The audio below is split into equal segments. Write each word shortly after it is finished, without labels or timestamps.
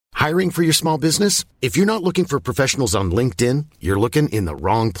Hiring for your small business? If you're not looking for professionals on LinkedIn, you're looking in the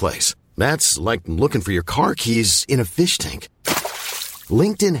wrong place. That's like looking for your car keys in a fish tank.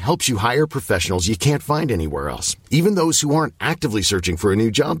 LinkedIn helps you hire professionals you can't find anywhere else, even those who aren't actively searching for a new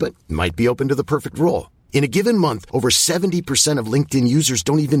job but might be open to the perfect role. In a given month, over 70% of LinkedIn users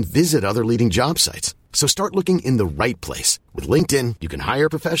don't even visit other leading job sites. So start looking in the right place. With LinkedIn, you can hire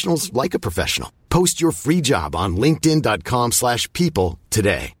professionals like a professional. Post your free job on linkedin.com/people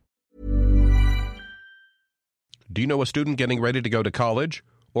today. Do you know a student getting ready to go to college?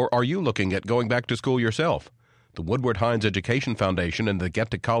 Or are you looking at going back to school yourself? The Woodward Hines Education Foundation and the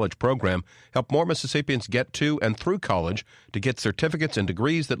Get to College program help more Mississippians get to and through college to get certificates and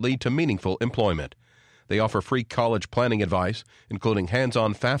degrees that lead to meaningful employment. They offer free college planning advice, including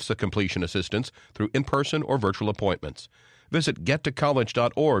hands-on FAFSA completion assistance through in-person or virtual appointments. Visit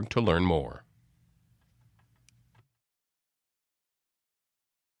gettocollege.org to learn more.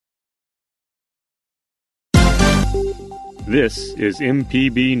 This is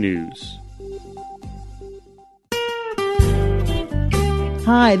MPB News.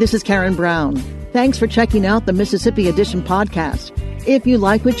 Hi, this is Karen Brown. Thanks for checking out the Mississippi Edition podcast. If you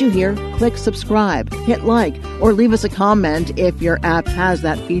like what you hear, click subscribe, hit like, or leave us a comment if your app has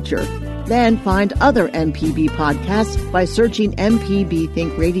that feature. Then find other MPB podcasts by searching MPB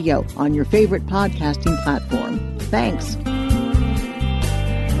Think Radio on your favorite podcasting platform. Thanks.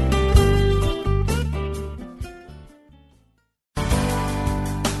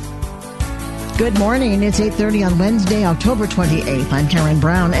 Good morning. It's 8:30 on Wednesday, October 28th. I'm Karen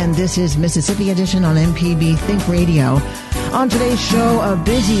Brown, and this is Mississippi Edition on MPB Think Radio. On today's show, a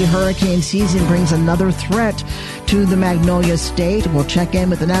busy hurricane season brings another threat to the Magnolia State. We'll check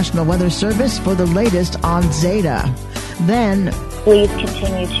in with the National Weather Service for the latest on Zeta. Then, please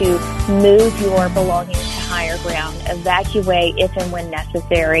continue to move your belongings to higher ground, evacuate if and when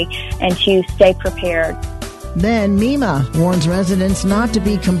necessary, and to stay prepared. Then MEMA warns residents not to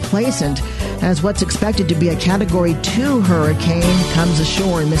be complacent as what's expected to be a Category 2 hurricane comes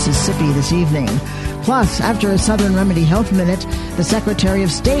ashore in Mississippi this evening. Plus, after a Southern Remedy Health Minute, the Secretary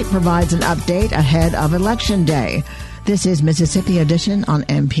of State provides an update ahead of Election Day. This is Mississippi Edition on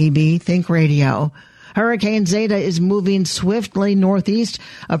MPB Think Radio. Hurricane Zeta is moving swiftly northeast,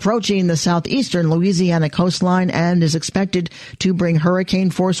 approaching the southeastern Louisiana coastline, and is expected to bring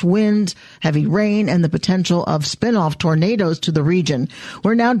hurricane-force winds, heavy rain, and the potential of spin-off tornadoes to the region.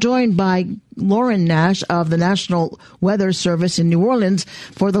 We're now joined by Lauren Nash of the National Weather Service in New Orleans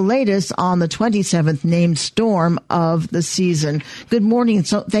for the latest on the 27th named storm of the season. Good morning.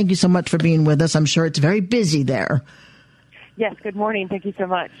 So thank you so much for being with us. I'm sure it's very busy there. Yes, good morning. Thank you so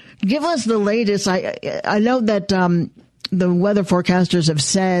much. Give us the latest. I know that the weather forecasters have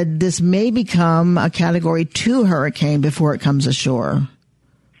said this may become a Category 2 hurricane before it comes ashore.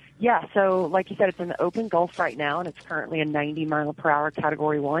 Yeah, so like you said, it's in the open Gulf right now, and it's currently a 90-mile-per-hour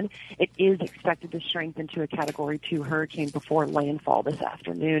Category 1. It is expected to strengthen to a Category 2 hurricane before landfall this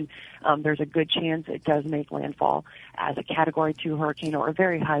afternoon. There's a good chance it does make landfall as a Category 2 hurricane or a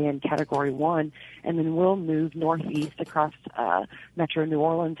very high-end Category 1, and then will move northeast across metro New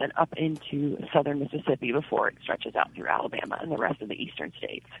Orleans and up into southern Mississippi before it stretches out through Alabama and the rest of the eastern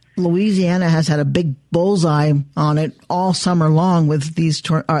states. Louisiana has had a big bullseye on it all summer long with these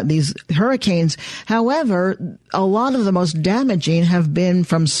hurricanes. However, a lot of the most damaging have been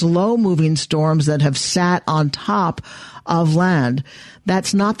from slow-moving storms that have sat on top of land.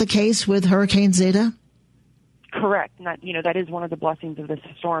 That's not the case with Hurricane Zeta? Correct. That is one of the blessings of this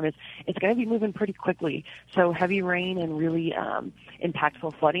storm is it's going to be moving pretty quickly. So heavy rain and really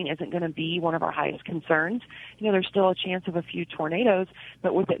impactful flooding isn't going to be one of our highest concerns. There's still a chance of a few tornadoes,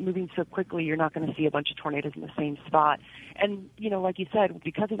 but with it moving so quickly, you're not going to see a bunch of tornadoes in the same spot. And, like you said,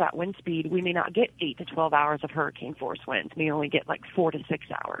 because of that wind speed, we may not get 8 to 12 hours of hurricane force winds. We only get like 4 to 6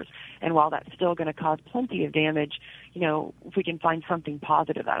 hours. And while that's still going to cause plenty of damage, if we can find something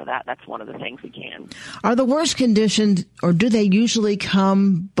positive out of that, that's one of the things we can. Are the worst conditions, or do they usually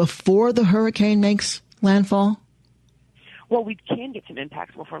come before the hurricane makes landfall? Well, we can get some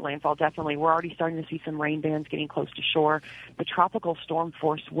impacts before landfall, definitely. We're already starting to see some rain bands getting close to shore. The tropical storm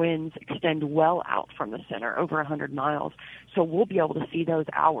force winds extend well out from the center, over 100 miles. So we'll be able to see those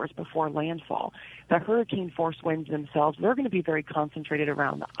hours before landfall. The hurricane force winds themselves, they're going to be very concentrated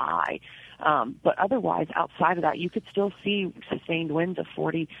around the eye. But otherwise, outside of that, you could still see sustained winds of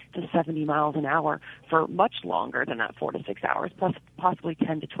 40 to 70 miles an hour for much longer than that 4 to 6 hours, plus possibly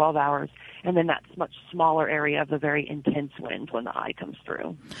 10 to 12 hours. And then that's much smaller area of the very intense wind when the eye comes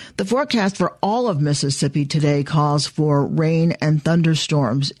through. The forecast for all of Mississippi today calls for rain and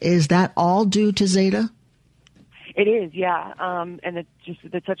thunderstorms. Is that all due to Zeta? It is, yeah. And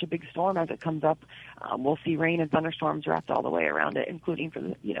it's such a big storm as it comes up. We'll see rain and thunderstorms wrapped all the way around it, including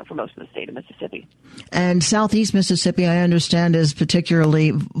for most of the state of Mississippi. And southeast Mississippi, I understand, is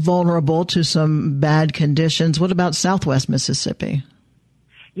particularly vulnerable to some bad conditions. What about southwest Mississippi?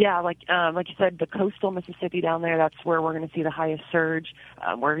 Yeah, like you said, the coastal Mississippi down there, that's where we're going to see the highest surge.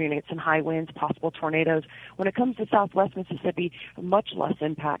 We're going to get some high winds, possible tornadoes. When it comes to southwest Mississippi, much less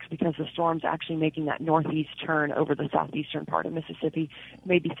impacts because the storm's actually making that northeast turn over the southeastern part of Mississippi.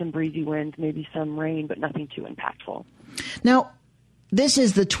 Maybe some breezy winds, maybe some rain, but nothing too impactful. Now, this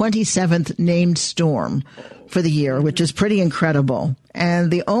is the 27th named storm for the year, which is pretty incredible.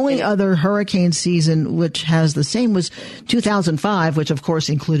 And the only other hurricane season which has the same was 2005, which of course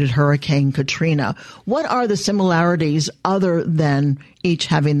included Hurricane Katrina. What are the similarities other than each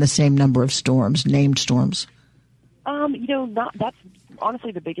having the same number of storms, named storms? That's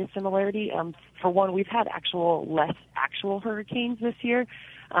honestly the biggest similarity. For one, we've had less actual hurricanes this year.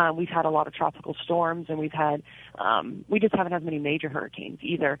 We've had a lot of tropical storms, and we just haven't had many major hurricanes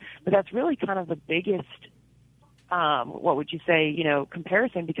either. But that's really kind of the biggest,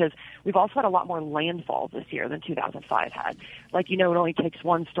 comparison, because we've also had a lot more landfalls this year than 2005 had. It only takes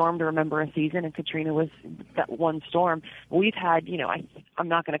one storm to remember a season, and Katrina was that one storm. We've had, I'm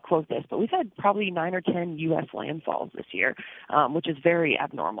not going to quote this, but we've had probably 9 or 10 U.S. landfalls this year, which is very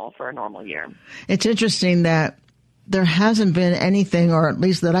abnormal for a normal year. It's interesting that there hasn't been anything, or at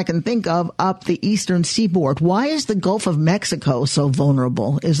least that I can think of, up the eastern seaboard. Why is the Gulf of Mexico so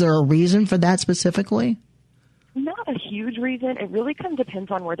vulnerable? Is there a reason for that specifically? Not a huge reason. It really kind of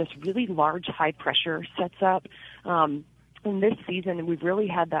depends on where this really large high pressure sets up. In this season, we've really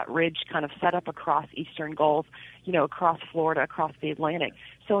had that ridge kind of set up across eastern Gulf, across Florida, across the Atlantic.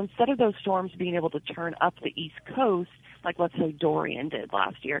 So instead of those storms being able to turn up the East Coast, like let's say Dorian did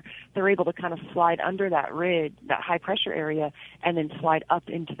last year, they're able to kind of slide under that ridge, that high pressure area, and then slide up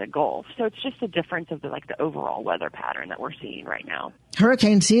into the Gulf. So it's just a difference of the overall weather pattern that we're seeing right now.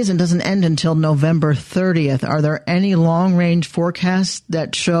 Hurricane season doesn't end until November 30th. Are there any long range forecasts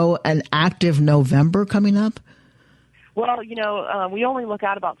that show an active November coming up? Well, we only look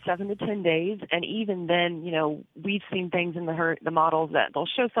out about 7 to 10 days, and even then, we've seen things in the models that they'll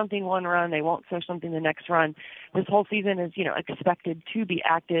show something one run, they won't show something the next run. This whole season is, expected to be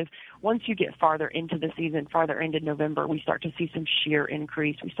active. Once you get farther into the season, farther into November, we start to see some shear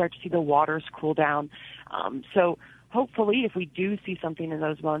increase. We start to see the waters cool down. So hopefully, if we do see something in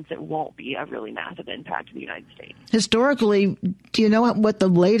those months, it won't be a really massive impact to the United States. Historically, do you know what the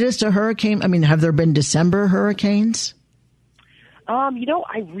latest hurricane? Have there been December hurricanes?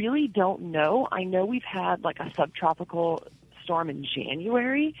 I really don't know. I know we've had a subtropical storm in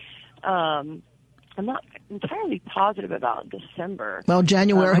January. I'm not entirely positive about December. Well,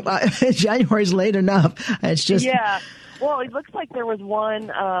 January's late enough. It's just... Yeah. Well, it looks like there was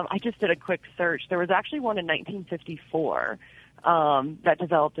one, I just did a quick search. There was actually one in 1954 that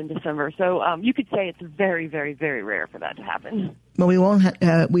developed in December. So you could say it's very, very, very rare for that to happen. Well, we won't.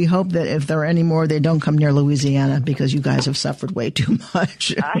 We hope that if there are any more, they don't come near Louisiana, because you guys have suffered way too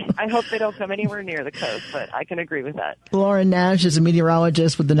much. I hope they don't come anywhere near the coast, but I can agree with that. Lauren Nash is a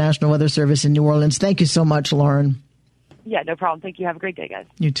meteorologist with the National Weather Service in New Orleans. Thank you so much, Lauren. Yeah, no problem. Thank you. Have a great day, guys.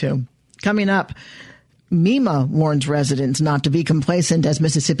 You too. Coming up, MEMA warns residents not to be complacent as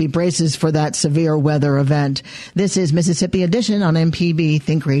Mississippi braces for that severe weather event. This is Mississippi Edition on MPB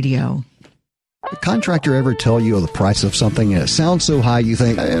Think Radio. Did a contractor ever tell you the price of something and it sounds so high you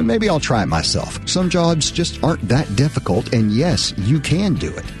think, maybe I'll try it myself? Some jobs just aren't that difficult, and yes, you can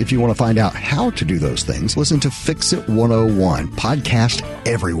do it. If you want to find out how to do those things, listen to Fix It 101, podcast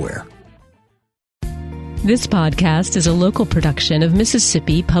everywhere. This podcast is a local production of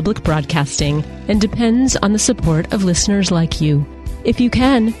Mississippi Public Broadcasting and depends on the support of listeners like you. If you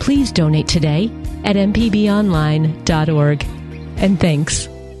can, please donate today at mpbonline.org. And thanks.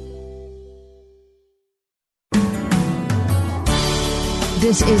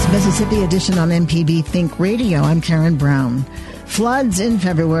 This is Mississippi Edition on MPB Think Radio. I'm Karen Brown. Floods in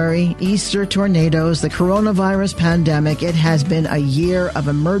February, Easter tornadoes, the coronavirus pandemic. It has been a year of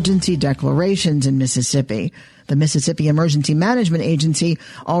emergency declarations in Mississippi. The Mississippi Emergency Management Agency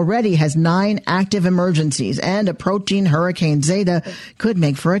already has 9 active emergencies, and approaching Hurricane Zeta could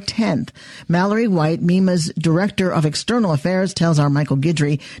make for a 10th. Mallory White, MEMA's Director of External Affairs, tells our Michael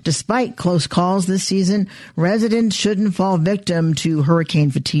Guidry, despite close calls this season, residents shouldn't fall victim to hurricane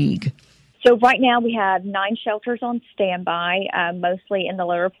fatigue. So right now we have 9 shelters on standby, mostly in the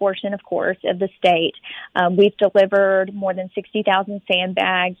lower portion, of course, of the state. We've delivered more than 60,000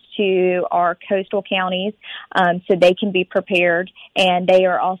 sandbags to our coastal counties so they can be prepared, and they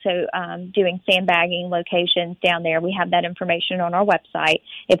are also doing sandbagging locations down there. We have that information on our website.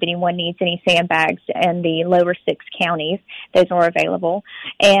 If anyone needs any sandbags in the lower 6 counties, those are available.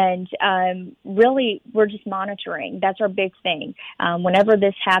 And really, we're just monitoring. That's our big thing. Whenever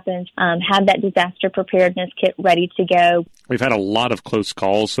this happens, have that disaster preparedness kit ready to go. We've had a lot of close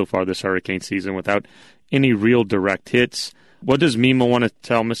calls so far this hurricane season without any real direct hits. What does MEMA want to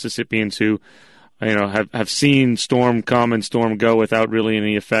tell Mississippians who, have seen storm come and storm go without really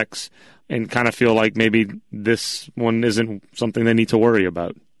any effects and kind of feel like maybe this one isn't something they need to worry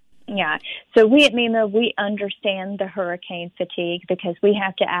about? Yeah. So we at MEMA, we understand the hurricane fatigue because we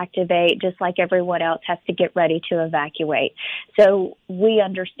have to activate just like everyone else has to get ready to evacuate. So we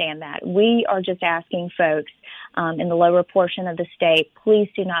understand that. We are just asking folks in the lower portion of the state, please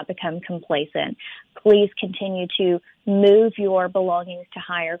do not become complacent. Please continue to move your belongings to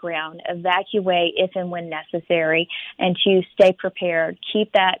higher ground, evacuate if and when necessary, and to stay prepared.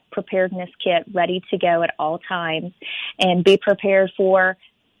 Keep that preparedness kit ready to go at all times, and be prepared for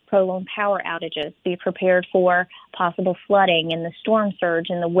prolonged power outages. Be prepared for possible flooding and the storm surge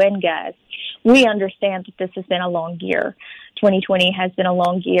and the wind gusts. We understand that this has been a long year. 2020 has been a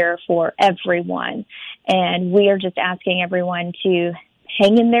long year for everyone, and we are just asking everyone to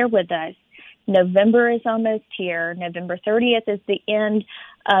hang in there with us. November is almost here. November 30th is the end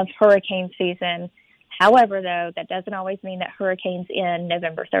of hurricane season. However, though, that doesn't always mean that hurricanes end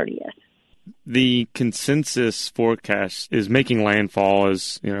November 30th. The consensus forecast is making landfall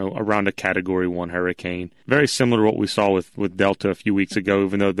as, around a Category 1 hurricane. Very similar to what we saw with Delta a few weeks ago,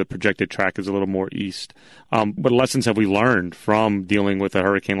 even though the projected track is a little more east. What lessons have we learned from dealing with a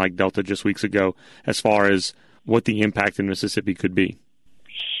hurricane like Delta just weeks ago as far as what the impact in Mississippi could be?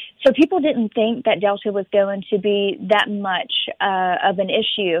 So people didn't think that Delta was going to be that much of an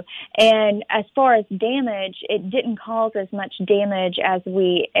issue. And as far as damage, it didn't cause as much damage as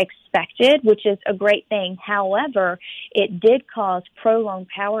we expected, which is a great thing. However, it did cause prolonged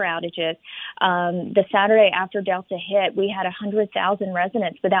power outages. The Saturday after Delta hit, we had 100,000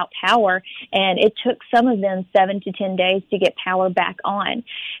 residents without power, and it took some of them 7 to 10 days to get power back on.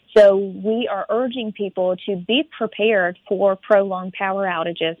 So we are urging people to be prepared for prolonged power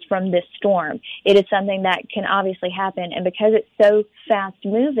outages from this storm. It is something that can obviously happen, and because it's so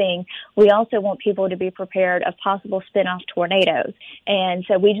fast-moving, we also want people to be prepared of possible spin-off tornadoes. And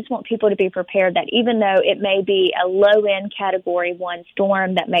so we just want people to be prepared that even though it may be a low-end Category 1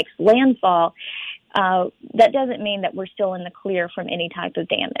 storm that makes landfall, that doesn't mean that we're still in the clear from any type of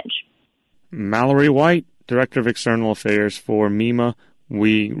damage. Mallory White, Director of External Affairs for MEMA,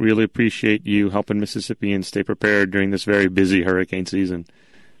 we really appreciate you helping Mississippians stay prepared during this very busy hurricane season.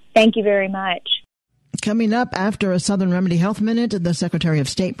 Thank you very much. Coming up after a Southern Remedy Health Minute, the Secretary of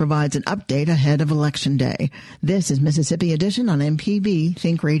State provides an update ahead of Election Day. This is Mississippi Edition on MPB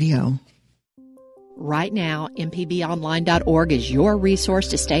Think Radio. Right now, mpbonline.org is your resource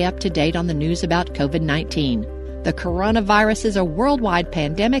to stay up to date on the news about COVID-19. The coronavirus is a worldwide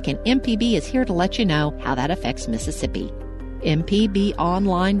pandemic, and MPB is here to let you know how that affects Mississippi.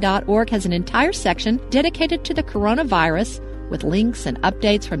 mpbonline.org has an entire section dedicated to the coronavirus with links and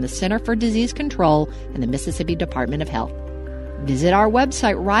updates from the Center for Disease Control and the Mississippi Department of Health. Visit our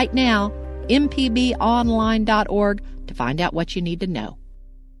website right now, mpbonline.org, to find out what you need to know.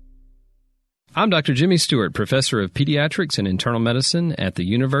 I'm Dr. Jimmy Stewart, Professor of Pediatrics and Internal Medicine at the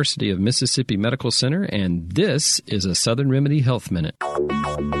University of Mississippi Medical Center, and this is a Southern Remedy Health Minute.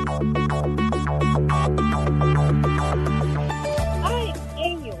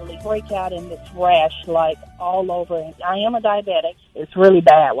 Break out in this rash like all over. I am a diabetic. It's really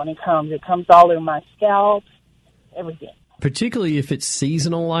bad when it comes. It comes all over my scalp, everything. Particularly if it's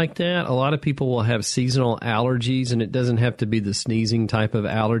seasonal like that. A lot of people will have seasonal allergies, and it doesn't have to be the sneezing type of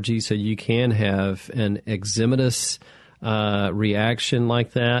allergy, so you can have an eczematous reaction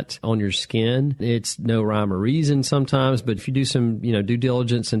like that on your skin. It's no rhyme or reason sometimes, but if you do some due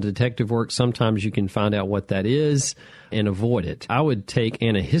diligence and detective work, sometimes you can find out what that is and avoid it. I would take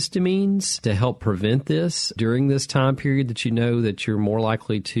antihistamines to help prevent this during this time period that you know that you're more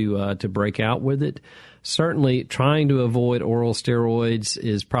likely to break out with it. Certainly, trying to avoid oral steroids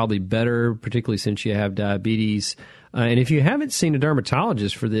is probably better, particularly since you have diabetes. And if you haven't seen a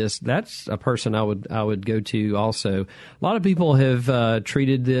dermatologist for this, that's a person I would go to also. A lot of people have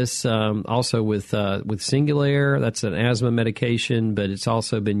treated this also with Singulair. That's an asthma medication, but it's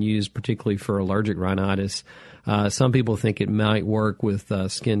also been used particularly for allergic rhinitis. Some people think it might work with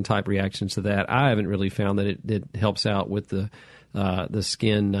skin type reactions to that. I haven't really found that it helps out with the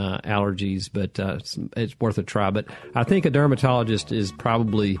skin allergies, but it's worth a try. But I think a dermatologist is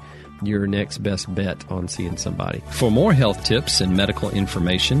probably your next best bet on seeing somebody. For more health tips and medical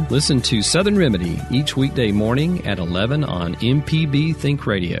information, listen to Southern Remedy each weekday morning at 11 on MPB Think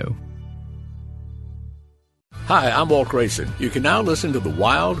Radio. Hi, I'm Walt Grayson. You can now listen to the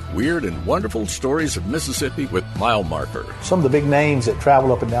wild, weird, and wonderful stories of Mississippi with Mile Marker. Some of the big names that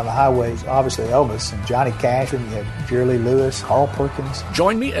travel up and down the highways, obviously Elvis and Johnny Cash, and you have Jerry Lee Lewis, Carl Perkins.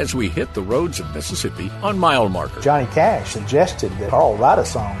 Join me as we hit the roads of Mississippi on Mile Marker. Johnny Cash suggested that Carl write a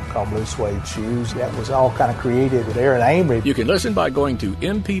song called Blue Suede Shoes. That was all kind of created with Aaron Amory. You can listen by going to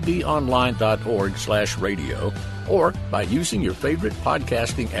mpbonline.org/radio or by using your favorite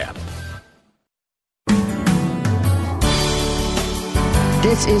podcasting app.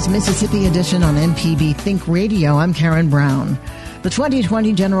 This is Mississippi Edition on MPB Think Radio. I'm Karen Brown. The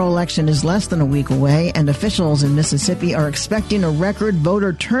 2020 general election is less than a week away, and officials in Mississippi are expecting a record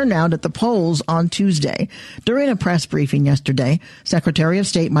voter turnout at the polls on Tuesday. During a press briefing yesterday, Secretary of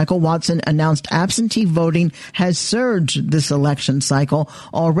State Michael Watson announced absentee voting has surged this election cycle,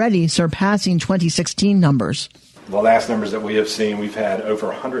 already surpassing 2016 numbers. The last numbers that we have seen, we've had over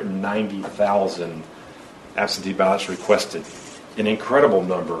 190,000 absentee ballots requested. An incredible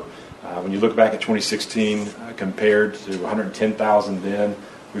number. When you look back at 2016 compared to 110,000 then,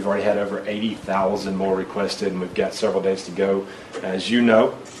 we've already had over 80,000 more requested, and we've got several days to go. As you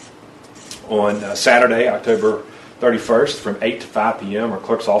know, on Saturday, October 31st, from 8 to 5 p.m., our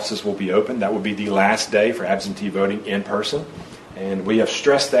clerk's offices will be open. That will be the last day for absentee voting in person. And we have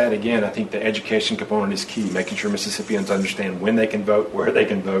stressed that again. I think the education component is key, making sure Mississippians understand when they can vote, where they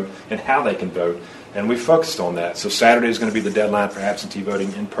can vote, and how they can vote. And we focused on that. So Saturday is going to be the deadline for absentee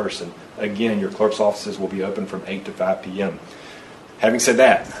voting in person. Again, your clerk's offices will be open from 8 to 5 p.m. Having said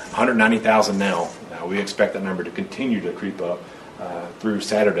that, 190,000 now. We expect that number to continue to creep up through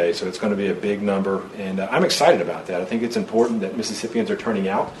Saturday. So it's going to be a big number. And I'm excited about that. I think it's important that Mississippians are turning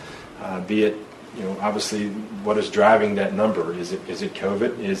out, be it, obviously what is driving that number. Is it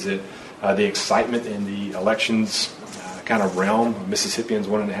COVID? Is it the excitement in the elections kind of realm of Mississippians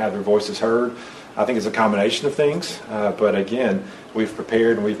wanting to have their voices heard? I think it's a combination of things, but again, we've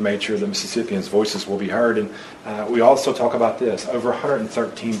prepared and we've made sure that Mississippians' voices will be heard. And we also talk about this, over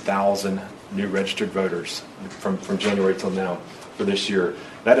 113,000 new registered voters from January till now for this year.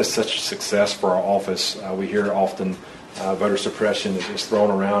 That is such a success for our office. We hear often voter suppression is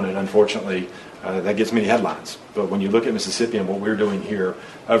thrown around, and unfortunately, that gets many headlines. But when you look at Mississippi and what we're doing here,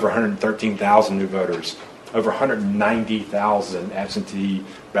 over 113,000 new voters, over 190,000 absentee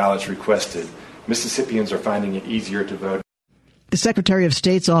ballots requested. Mississippians are finding it easier to vote. The Secretary of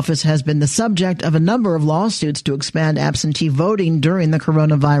State's office has been the subject of a number of lawsuits to expand absentee voting during the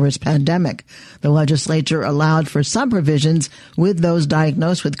coronavirus pandemic. The legislature allowed for some provisions with those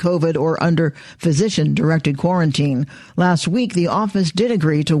diagnosed with COVID or under physician-directed quarantine. Last week, the office did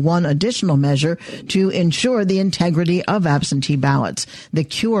agree to one additional measure to ensure the integrity of absentee ballots, the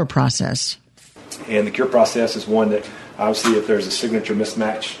cure process. And the cure process is one that, obviously, if there's a signature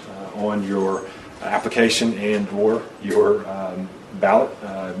mismatch on your application and or your ballot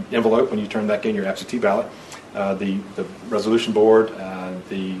envelope when you turn back in your absentee ballot, the resolution board,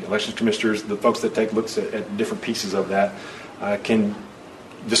 the elections commissioners, the folks that take looks at different pieces of that can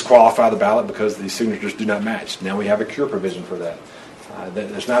disqualify the ballot because the signatures do not match. Now we have a cure provision for that.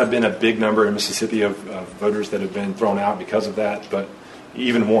 There's not been a big number in Mississippi of voters that have been thrown out because of that, but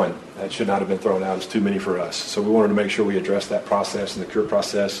even one that should not have been thrown out is too many for us. So we wanted to make sure we address that process, and the cure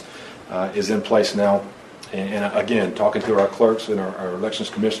process is in place now. And again, talking to our clerks and our elections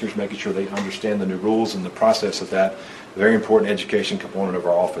commissioners, making sure they understand the new rules and the process of that, very important education component of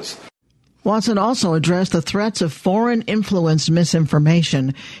our office. Watson also addressed the threats of foreign-influenced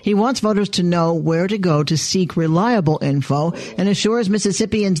misinformation. He wants voters to know where to go to seek reliable info and assures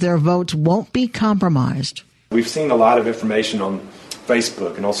Mississippians their votes won't be compromised. We've seen a lot of information on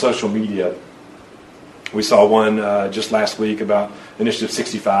Facebook and on social media. We saw one just last week about Initiative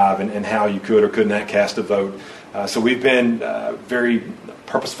 65 and how you could or could not cast a vote. So we've been very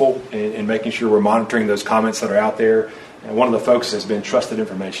purposeful in making sure we're monitoring those comments that are out there. And one of the focuses has been trusted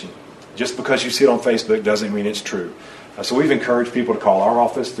information. Just because you see it on Facebook doesn't mean it's true. So we've encouraged people to call our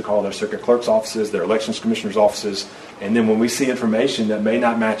office, to call their circuit clerk's offices, their elections commissioners' offices, And then when we see information that may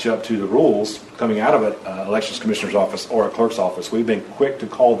not match up to the rules coming out of an elections commissioner's office or a clerk's office, we've been quick to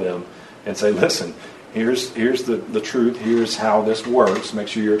call them and say, listen, here's the truth, here's how this works. Make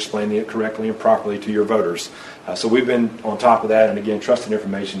sure you're explaining it correctly and properly to your voters. So we've been on top of that, and again, trusted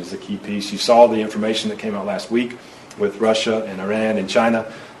information is the key piece. You saw the information that came out last week with Russia and Iran and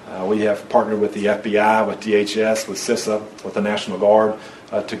China. We have partnered with the FBI, with DHS, with CISA, with the National Guard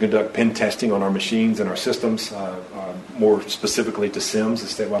to conduct pen testing on our machines and our systems, more specifically to SIMS,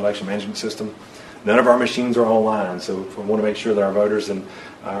 the Statewide Election Management System. None of our machines are online, so we want to make sure that our voters and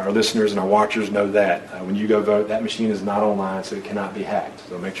our listeners and our watchers know that. When you go vote, that machine is not online, so it cannot be hacked.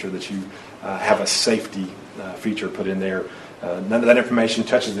 So make sure that you have a safety feature put in there. None of that information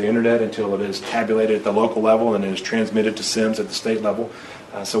touches the internet until it is tabulated at the local level and it is transmitted to SIMS at the state level.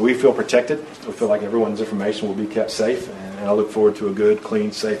 So we feel protected. We feel like everyone's information will be kept safe, and I look forward to a good,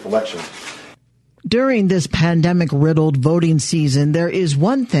 clean, safe election. During this pandemic-riddled voting season, there is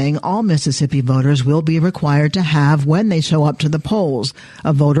one thing all Mississippi voters will be required to have when they show up to the polls,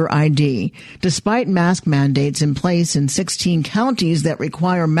 a voter ID. Despite mask mandates in place in 16 counties that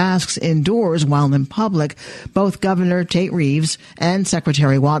require masks indoors while in public, both Governor Tate Reeves and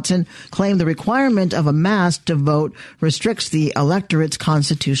Secretary Watson claim the requirement of a mask to vote restricts the electorate's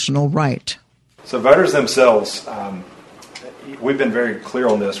constitutional right. So voters themselves, we've been very clear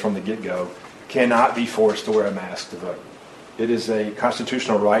on this from the get-go, cannot be forced to wear a mask to vote. It is a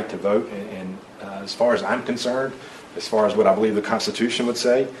constitutional right to vote, and as far as I'm concerned, as far as what I believe the Constitution would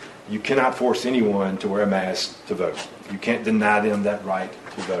say, you cannot force anyone to wear a mask to vote. You can't deny them that right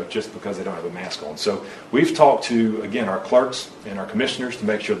to vote just because they don't have a mask on. So we've talked to, again, our clerks and our commissioners to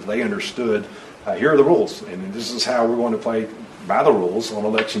make sure that they understood, here are the rules, and this is how we're going to play by the rules on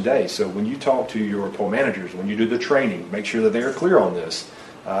Election Day. So when you talk to your poll managers, when you do the training, make sure that they're clear on this.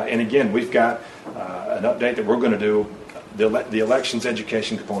 And again, we've got an update that we're going to do. The elections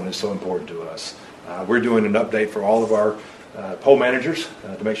education component is so important to us. We're doing an update for all of our poll managers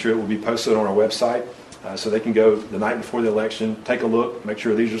to make sure it will be posted on our website so they can go the night before the election, take a look, make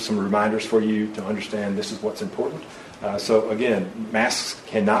sure these are some reminders for you to understand this is what's important. So again, masks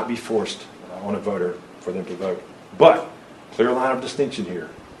cannot be forced on a voter for them to vote. But clear line of distinction here.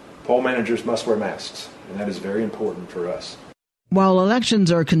 Poll managers must wear masks, and that is very important for us. While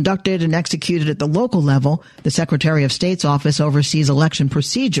elections are conducted and executed at the local level, the Secretary of State's office oversees election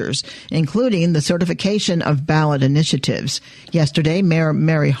procedures, including the certification of ballot initiatives. Yesterday, Mayor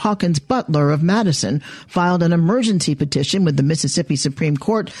Mary Hawkins Butler of Madison filed an emergency petition with the Mississippi Supreme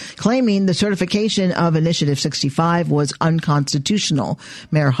Court claiming the certification of Initiative 65 was unconstitutional.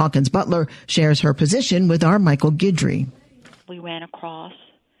 Mayor Hawkins Butler shares her position with our Michael Guidry. We ran across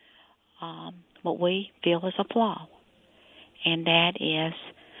what we feel is a flaw. And that is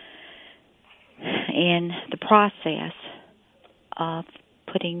in the process of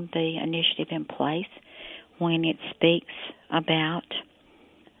putting the initiative in place when it speaks about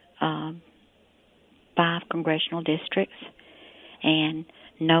 5 congressional districts and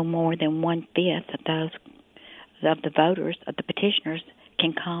no more than 1/5 of those of the voters, of the petitioners,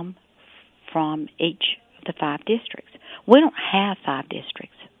 can come from each of the 5 districts. We don't have 5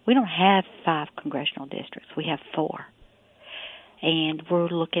 districts. We don't have 5 congressional districts. We have 4. And we're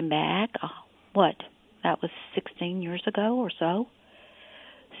looking back, that was 16 years ago or so.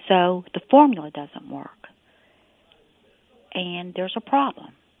 So the formula doesn't work. And there's a problem.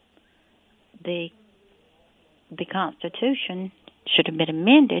 The Constitution should have been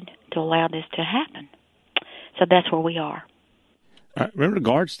amended to allow this to happen. So that's where we are. In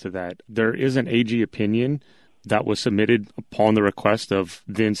regards to that, there is an AG opinion that was submitted upon the request of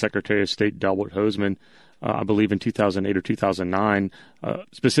then Secretary of State Delbert Hosemann, I believe in 2008 or 2009,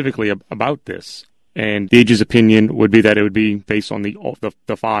 specifically about this. And the AG's opinion would be that it would be based on the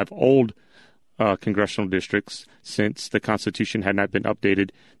 5 old congressional districts, since the Constitution had not been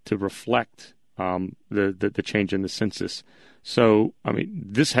updated to reflect the change in the census. So, I mean,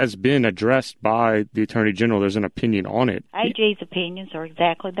 this has been addressed by the Attorney General. There's an opinion on it. AG's opinions are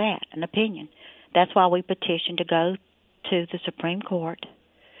exactly that, an opinion. That's why we petitioned to go to the Supreme Court,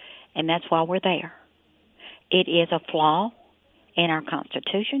 and that's why we're there. It is a flaw in our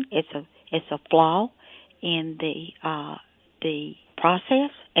Constitution. It's a flaw in the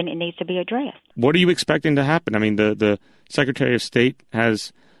process, and it needs to be addressed. What are you expecting to happen? I mean, the Secretary of State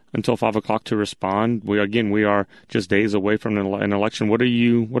has until 5 o'clock to respond. We are just days away from an election. What are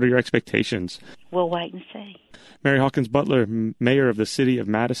your expectations? We'll wait and see. Mary Hawkins Butler, Mayor of the City of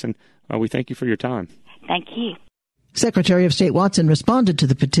Madison, we thank you for your time. Thank you. Secretary of State Watson responded to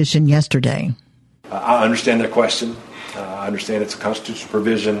the petition yesterday. I understand that question. I understand it's a constitutional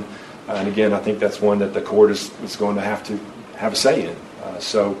provision And again, I think that's one that the court is going to have a say in.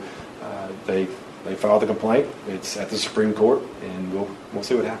 So they filed the complaint. It's at the Supreme Court, and we'll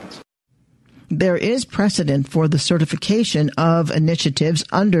see what happens. There is precedent for the certification of initiatives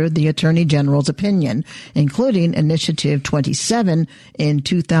under the Attorney General's opinion, including Initiative 27 in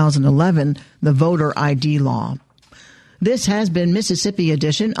 2011, the voter ID law. This has been Mississippi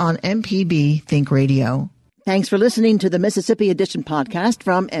Edition on MPB Think Radio. Thanks for listening to the Mississippi Edition podcast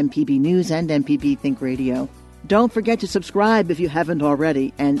from MPB News and MPB Think Radio. Don't forget to subscribe if you haven't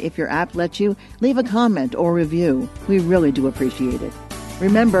already, and if your app lets you, leave a comment or review. We really do appreciate it.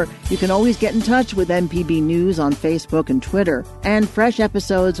 Remember, you can always get in touch with MPB News on Facebook and Twitter, and fresh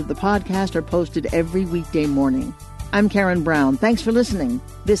episodes of the podcast are posted every weekday morning. I'm Karen Brown. Thanks for listening.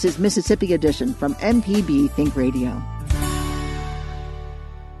 This is Mississippi Edition from MPB Think Radio.